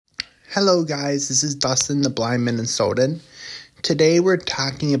Hello guys, this is Dustin, the blind Minnesotan. Today we're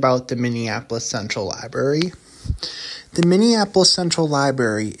talking about the Minneapolis Central Library. The Minneapolis Central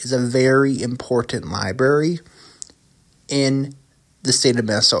Library is a very important library in the state of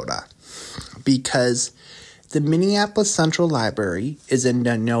Minnesota because the Minneapolis Central Library is in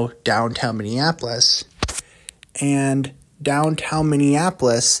downtown Minneapolis, and downtown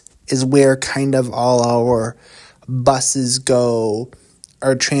Minneapolis is where kind of all our buses go,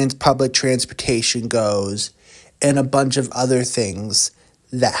 our public transportation goes, and a bunch of other things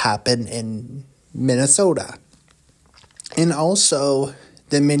that happen in Minnesota. And also,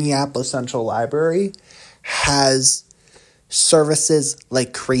 the Minneapolis Central Library has services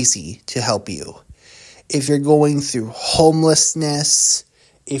like crazy to help you. If you're going through homelessness,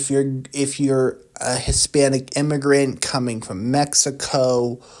 if you're a Hispanic immigrant coming from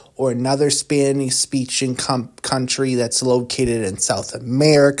Mexico or another Spanish-speaking country that's located in South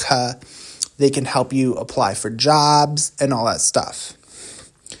America, they can help you apply for jobs and all that stuff.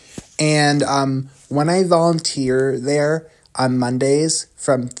 And when I volunteer there on Mondays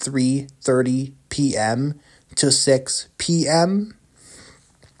from 3:30 p.m. to 6 p.m.,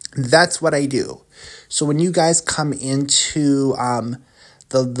 that's what I do. So when you guys come into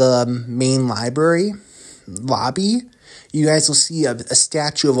the main library lobby, you guys will see a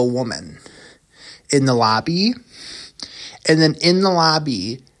statue of a woman in the lobby. And then in the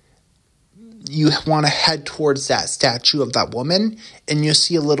lobby, you want to head towards that statue of that woman, and you'll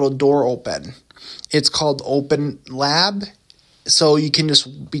see a little door open. It's called Open Lab. So you can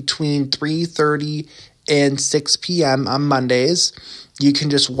just, between 3:30 and 6 p.m. on Mondays, you can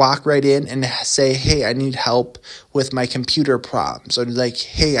just walk right in and say, hey, I need help with my computer problems. Or like,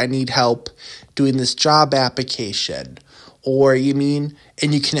 hey, I need help doing this job application. And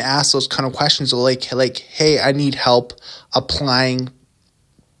you can ask those kind of questions like, hey, I need help applying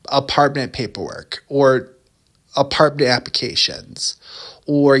apartment paperwork or apartment applications.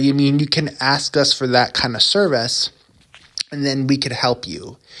 Or you can ask us for that kind of service, and then we could help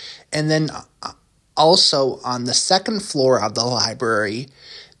you. And then also on the second floor of the library,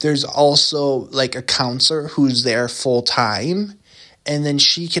 there's also like a counselor who's there full time, and then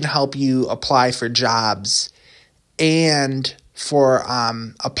she can help you apply for jobs and for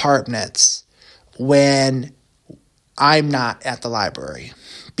apartments when I'm not at the library.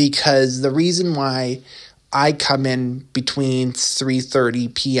 Because the reason why I come in between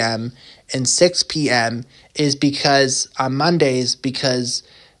 3:30 p.m. and 6 p.m. is because on Mondays, because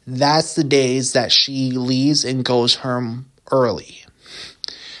that's the days that she leaves and goes home early.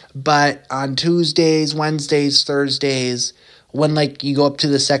 But on Tuesdays, Wednesdays, Thursdays, when you go up to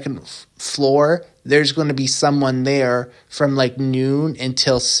the second floor, there's going to be someone there from noon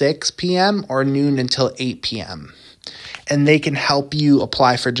until 6 p.m. or noon until 8 p.m. And they can help you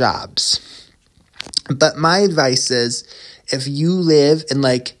apply for jobs. But my advice is, if you live in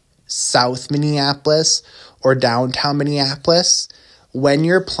South Minneapolis or downtown Minneapolis, when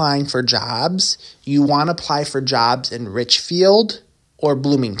you're applying for jobs, you want to apply for jobs in Richfield or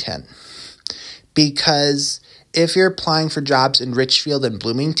Bloomington. Because if you're applying for jobs in Richfield and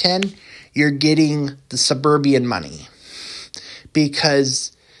Bloomington, you're getting the suburban money.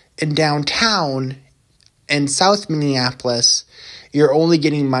 Because in downtown and South Minneapolis, you're only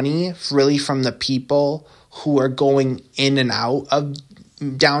getting money really from the people who are going in and out of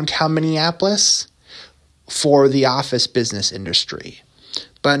downtown Minneapolis for the office business industry.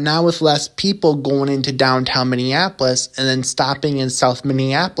 But now with less people going into downtown Minneapolis and then stopping in South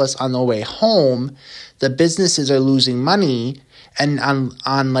Minneapolis on the way home, the businesses are losing money and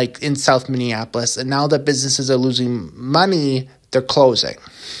in South Minneapolis, and now that businesses are losing money, they're closing.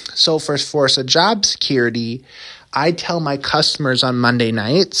 So for job security, I tell my customers on Monday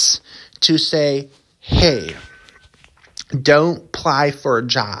nights to say, hey, don't apply for a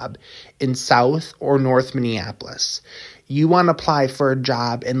job in South or North Minneapolis. You want to apply for a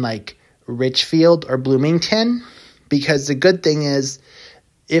job in Richfield or Bloomington, because the good thing is,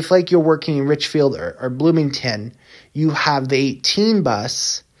 if you're working in Richfield or Bloomington, you have the 18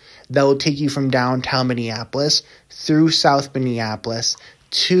 bus that will take you from downtown Minneapolis through South Minneapolis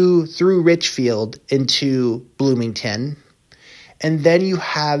through Richfield into Bloomington. And then you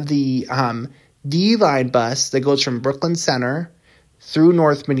have the D-Line bus that goes from Brooklyn Center through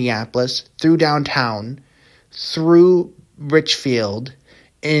North Minneapolis, through downtown, through Richfield,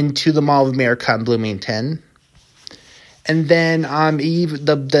 into the Mall of America in Bloomington. And then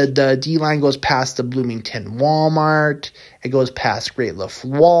the D-Line goes past the Bloomington Walmart. It goes past Great Wolf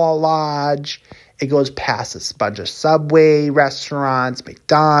Wall Lodge. It goes past a bunch of Subway restaurants,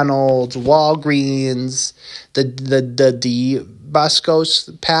 McDonald's, Walgreens. The bus goes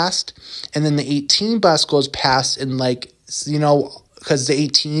past, and then the 18 bus goes past, and because the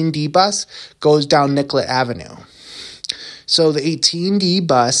 18D bus goes down Nicollet Avenue. So the 18D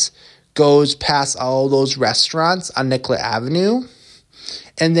bus goes past all those restaurants on Nicollet Avenue,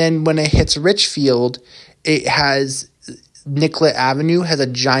 and then when it hits Richfield, Nicollet Avenue has a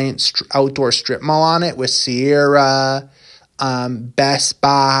giant outdoor strip mall on it with Sierra, Best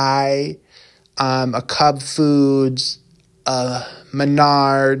Buy, a Cub Foods,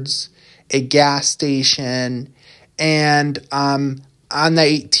 Menards, a gas station, and on the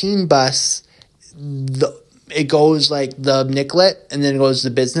 18 bus, it goes like the Nicollet, and then it goes to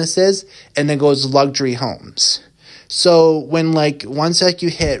businesses, and then it goes to luxury homes. So when once you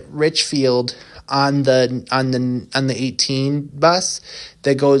hit Richfield on the 18 bus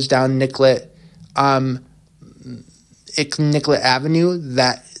that goes down Nicollet Avenue,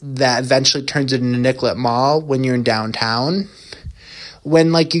 that eventually turns into Nicollet Mall when you're in downtown.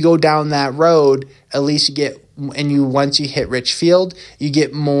 When you go down that road, at least you get, once you hit Richfield, you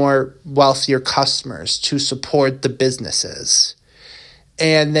get more wealthier customers to support the businesses.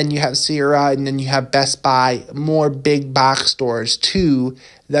 And then you have Sierra, and then you have Best Buy, more big box stores too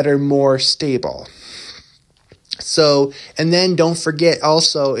that are more stable. So, and then don't forget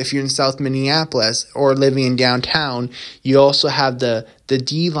also, if you're in South Minneapolis or living in downtown, you also have the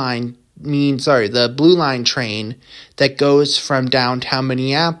Blue Line train that goes from downtown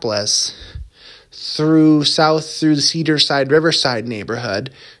Minneapolis through the Cedarside Riverside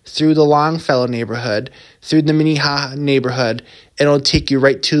neighborhood, through the Longfellow neighborhood, through the Minnehaha neighborhood, and it'll take you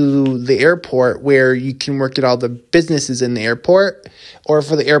right to the airport where you can work at all the businesses in the airport or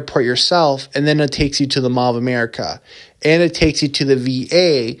for the airport yourself, and then it takes you to the Mall of America, and it takes you to the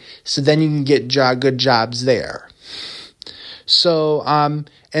VA, so then you can get good jobs there. So,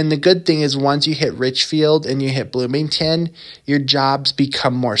 and the good thing is once you hit Richfield and you hit Bloomington, your jobs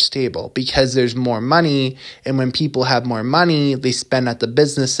become more stable because there's more money, and when people have more money, they spend at the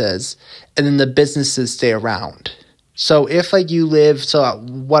businesses, and then the businesses stay around. So if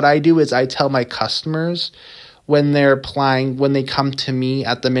what I do is I tell my customers when they're applying, when they come to me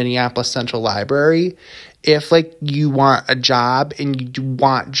at the Minneapolis Central Library, if you want a job and you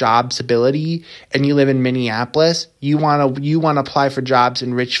want job stability and you live in Minneapolis, you want to apply for jobs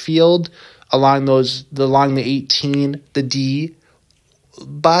in Richfield along the 18, the D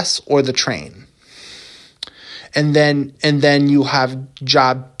bus or the train. And then you have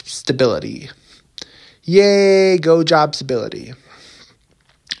job stability. Yay, go job stability.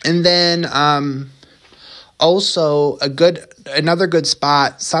 And then also another good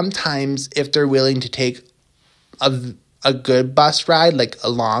spot, sometimes if they're willing to take a good bus ride, like a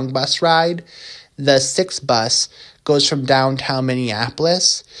long bus ride, the 6 bus goes from downtown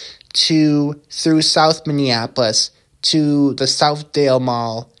Minneapolis through South Minneapolis to the Southdale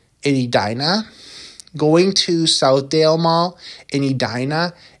Mall in Edina. Going to Southdale Mall in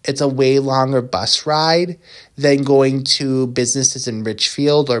Edina, it's a way longer bus ride than going to businesses in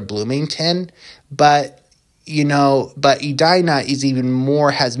Richfield or Bloomington, but Edina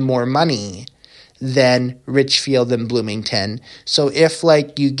has more money than Richfield and Bloomington. So if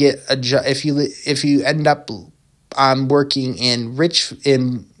you get a job, if you end up working if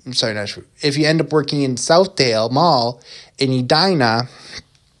you end up working in Southdale Mall in Edina,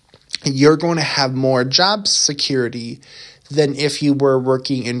 you're going to have more job security than if you were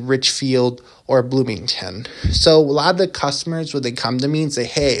working in Richfield or Bloomington. So a lot of the customers, when they come to me and say,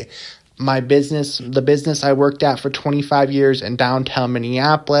 hey, the business I worked at for 25 years in downtown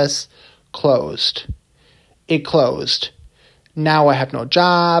Minneapolis closed. It closed. Now I have no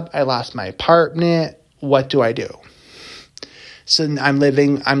job. I lost my apartment. What do I do? So I'm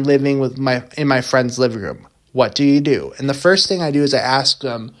living in my friend's living room. What do you do? And the first thing I do is I ask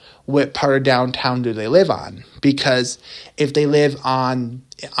them, what part of downtown do they live on? Because if they live on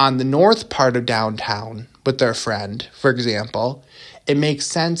the north part of downtown with their friend, for example, it makes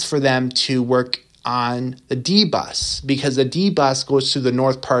sense for them to work on the D bus, because the D bus goes through the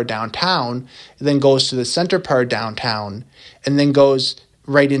north part of downtown, and then goes to the center part of downtown, and then goes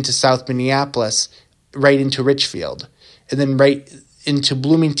right into South Minneapolis, right into Richfield, and then right into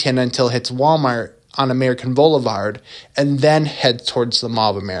Bloomington until it hits Walmart on American Boulevard, and then heads towards the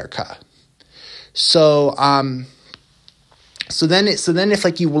Mall of America. So then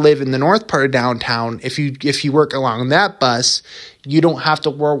if you live in the north part of downtown, if you work along that bus, you don't have to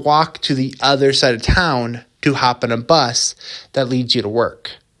walk to the other side of town to hop on a bus that leads you to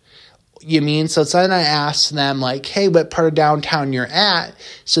work. So then I ask them hey, what part of downtown you're at?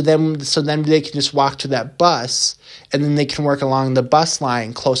 So then they can just walk to that bus, and then they can work along the bus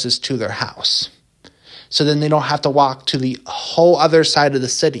line closest to their house. So then they don't have to walk to the whole other side of the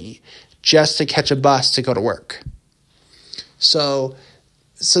city just to catch a bus to go to work. So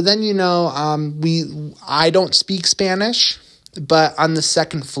then, I don't speak Spanish, but on the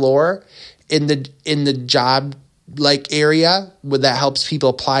second floor in the job area where that helps people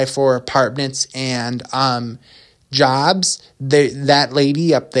apply for apartments and jobs, that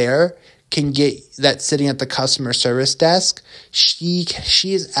lady up there can get that sitting at the customer service desk. She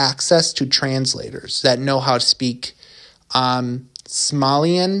has access to translators that know how to speak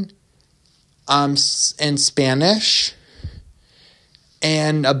Somalian and Spanish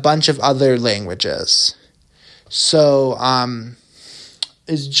and a bunch of other languages. So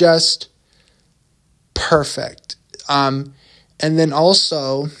it's just perfect. And then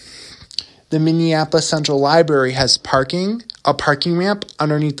also the Minneapolis Central Library has a parking ramp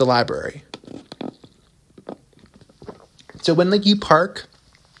underneath the library. So when you park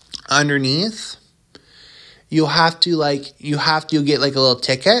underneath, you'll get a little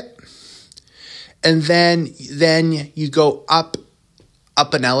ticket, and then you go up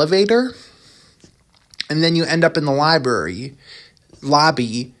an elevator, and then you end up in the library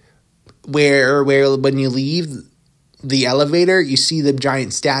lobby where when you leave the elevator, you see the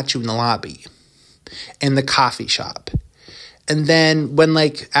giant statue in the lobby and the coffee shop. And then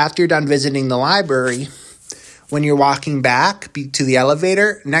after you're done visiting the library, when you're walking back to the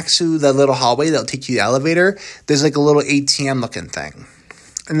elevator, next to the little hallway that'll take you to the elevator, there's a little ATM looking thing.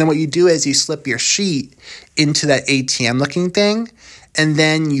 And then what you do is you slip your sheet into that ATM looking thing, and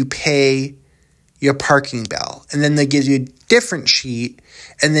then you pay your parking bill. And then they give you a different sheet,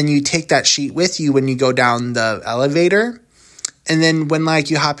 and then you take that sheet with you when you go down the elevator. And then when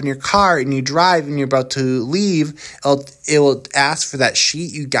you hop in your car and you drive and you're about to leave, it will ask for that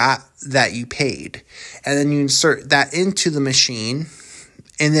sheet you got that you paid. And then you insert that into the machine,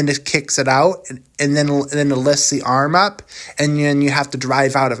 and then it kicks it out, and then it lifts the arm up, and then you have to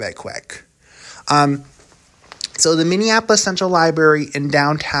drive out of it quick. So the Minneapolis Central Library in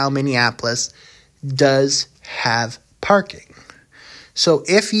downtown Minneapolis does have parking. So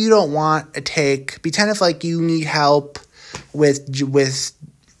if you don't want to pretend if you need help with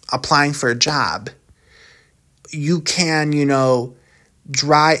applying for a job, you can,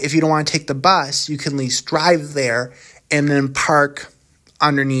 drive. If you don't want to take the bus, you can at least drive there and then park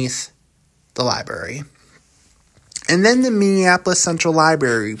underneath the library. And then the Minneapolis Central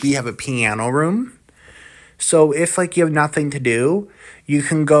Library, we have a piano room. So if you have nothing to do, you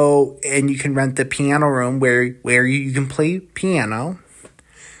can go and you can rent the piano room where you can play piano.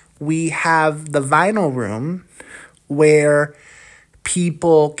 We have the vinyl room where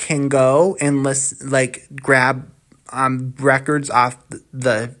people can go and grab records off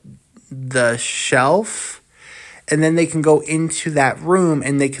the shelf, and then they can go into that room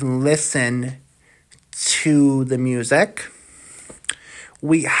and they can listen to the music.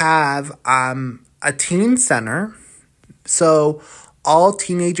 We have a teen center, so all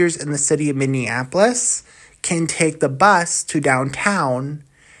teenagers in the city of Minneapolis can take the bus to downtown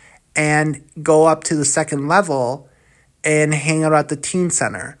and go up to the second level and hang out at the teen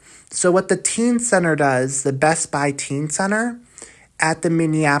center. So what the teen center does, the Best Buy Teen Center at the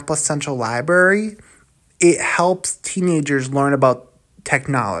Minneapolis Central Library, it helps teenagers learn about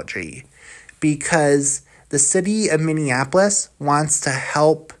technology, because the city of Minneapolis wants to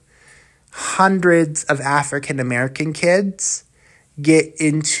help hundreds of African American kids get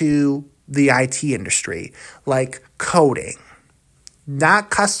into the IT industry, like coding, not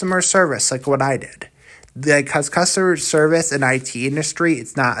customer service like what I did. Because customer service and IT industry,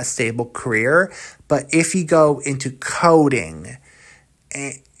 it's not a stable career. But if you go into coding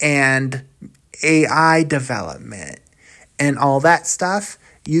and AI development and all that stuff,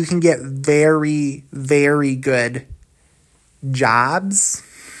 you can get very, very good jobs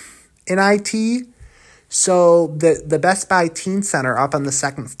in IT. So the Best Buy Teen Center up on the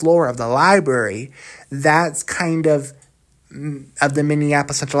second floor of the library, that's kind of the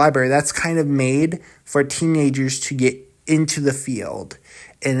Minneapolis Central Library, that's kind of made for teenagers to get into the field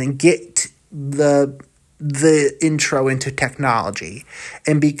and get the intro into technology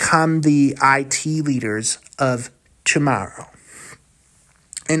and become the IT leaders of tomorrow.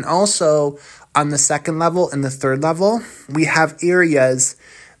 And also on the second level and the third level, we have areas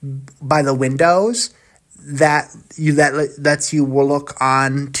by the windows that lets you look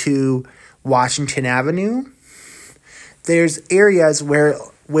on to Washington Avenue. There's areas where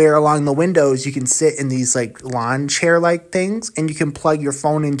along the windows you can sit in these lawn chair things, and you can plug your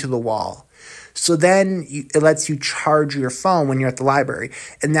phone into the wall. So then it lets you charge your phone when you're at the library.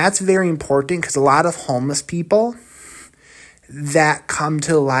 And that's very important because a lot of homeless people, that come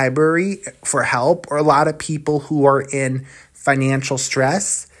to the library for help, or a lot of people who are in financial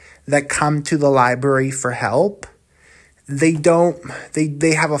stress that come to the library for help, they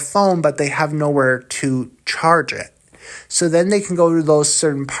have a phone, but they have nowhere to charge it. So then they can go to those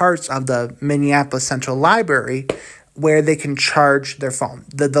certain parts of the Minneapolis Central Library where they can charge their phone.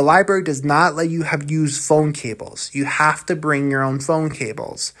 The library does not let you use phone cables. You have to bring your own phone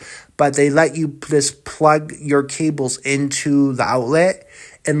cables. But they let you just plug your cables into the outlet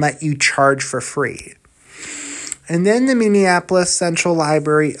and let you charge for free. And then the Minneapolis Central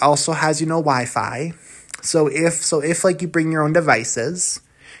Library also has, Wi-Fi. So if like you bring your own devices,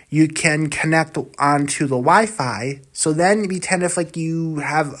 you can connect onto the Wi-Fi. So then pretend if like you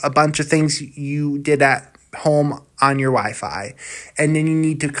have a bunch of things you did at home on your Wi-Fi, and then you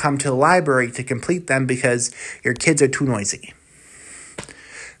need to come to the library to complete them because your kids are too noisy.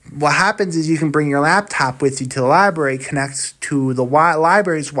 What happens is you can bring your laptop with you to the library, connect to the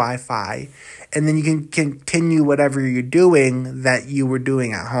library's Wi-Fi, and then you can continue whatever you're doing that you were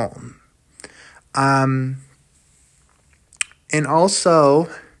doing at home. And also,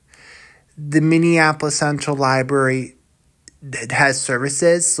 the Minneapolis Central Library has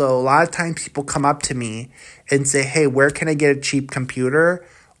services. So a lot of times people come up to me and say, hey, where can I get a cheap computer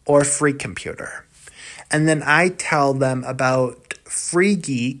or free computer? And then I tell them about Free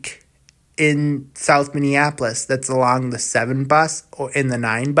Geek in South Minneapolis that's along the 7 bus or in the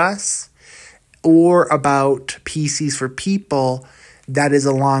 9 bus, or about PCs for People that is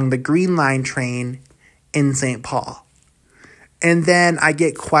along the Green Line train in St. Paul. And then I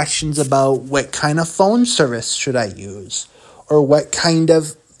get questions about what kind of phone service should I use, or what kind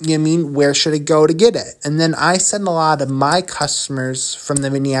of, where should I go to get it? And then I send a lot of my customers from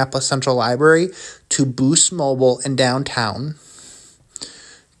the Minneapolis Central Library to Boost Mobile in downtown,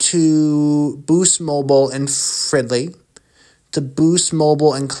 to Boost Mobile in Fridley, to Boost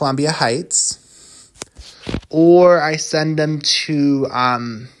Mobile in Columbia Heights, or I send them to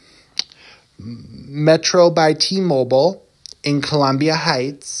Metro by T-Mobile in Columbia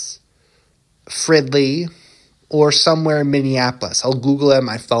Heights, Fridley, or somewhere in Minneapolis. I'll Google it on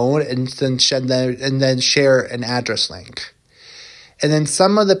my phone and then share an address link. And then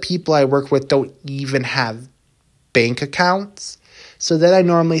some of the people I work with don't even have bank accounts. So then I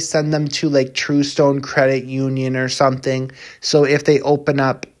normally send them to like True Stone Credit Union or something. So if they open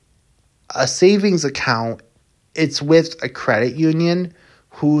up a savings account, it's with a credit union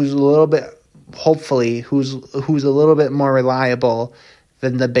who's a little bit, hopefully, who's a little bit more reliable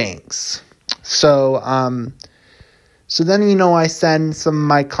than the banks. So then, I send some of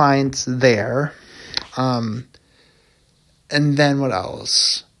my clients there. And then what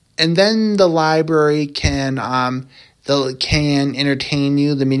else? And then the library can entertain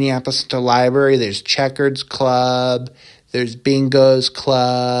you. The Minneapolis Central Library, there's Checkers Club, there's Bingos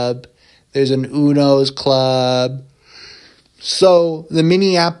Club, there's an Uno's Club. So the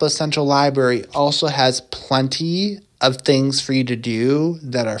Minneapolis Central Library also has plenty of things for you to do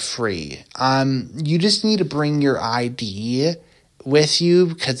that are free. You just need to bring your ID with you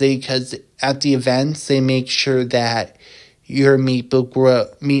because at the events they make sure that you're Minneapolis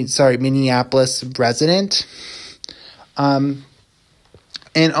resident. And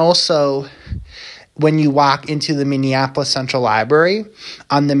also, when you walk into the Minneapolis Central Library,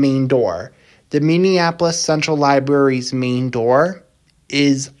 on the main door, the Minneapolis Central Library's main door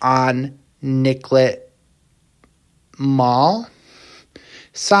is on Nicollet Mall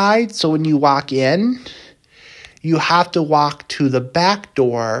side. So when you walk in, you have to walk to the back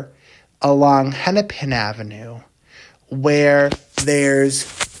door along Hennepin Avenue, where there's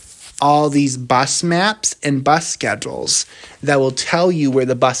all these bus maps and bus schedules that will tell you where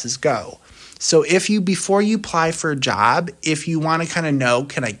the buses go. So before you apply for a job, if you want to kind of know,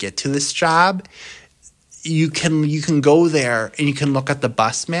 can I get to this job? You can go there and you can look at the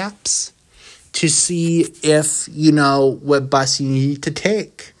bus maps to see if you know what bus you need to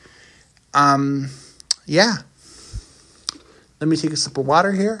take. Yeah. Let me take a sip of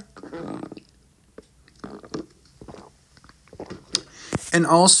water here. And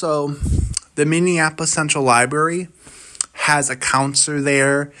also, the Minneapolis Central Library has a counselor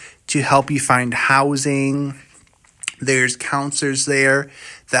there to help you find housing. There's counselors there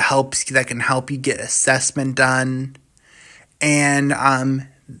that can help you get assessment done, and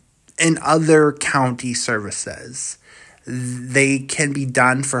other county services. They can be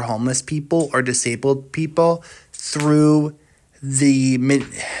done for homeless people or disabled people through the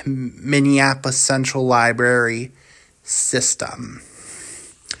Minneapolis Central Library system.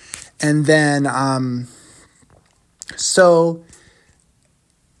 And then,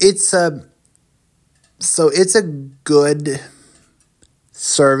 it's a good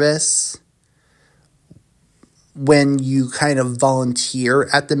service when you kind of volunteer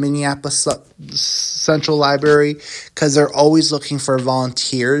at the Minneapolis Central Library, because they're always looking for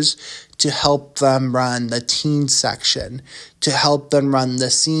volunteers to help them run the teen section, to help them run the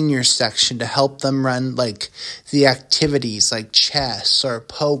senior section, to help them run like the activities like chess or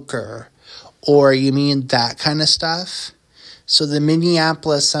poker or that kind of stuff. So the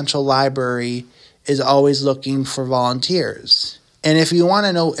Minneapolis Central Library is always looking for volunteers. And if you want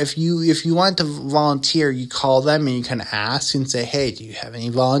to know, if you want to volunteer, you call them and you can ask and say, hey, do you have any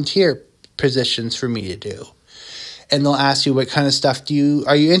volunteer positions for me to do? And they'll ask you what kind of stuff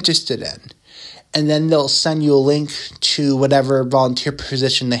are you interested in? And then they'll send you a link to whatever volunteer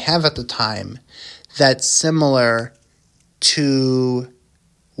position they have at the time that's similar to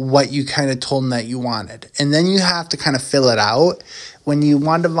what you kind of told them that you wanted. And then you have to kind of fill it out. When you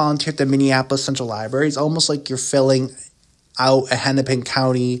want to volunteer at the Minneapolis Central Library, it's almost like you're filling out a Hennepin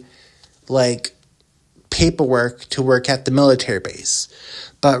County paperwork to work at the military base.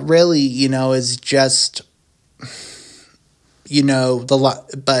 But really, is just the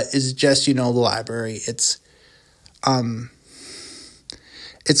library. It's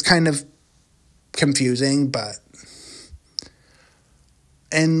kind of confusing, but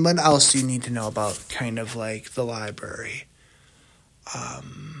and what else do you need to know about kind of the library?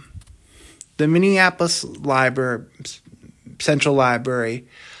 The Minneapolis Central Library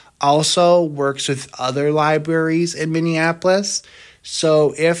also works with other libraries in Minneapolis.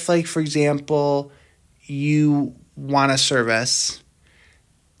 So if, for example, you want a service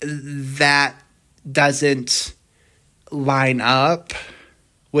that doesn't line up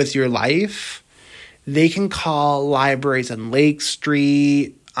with your life, they can call libraries on Lake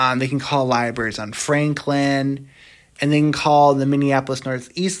Street, they can call libraries on Franklin, and they can call the Minneapolis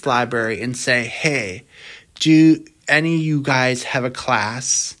Northeast Library and say, hey, do any of you guys have a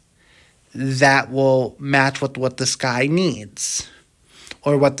class that will match with what this guy needs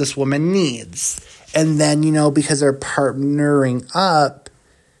or what this woman needs? And then, because they're partnering up,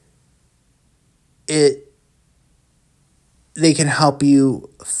 they can help you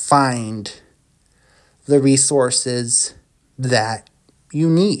find the resources that you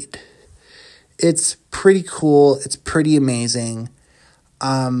need. It's pretty cool. It's pretty amazing.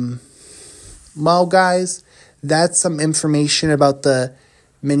 Well, guys, that's some information about the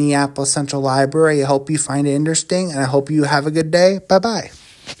Minneapolis Central Library. I hope you find it interesting, and I hope you have a good day. Bye-bye.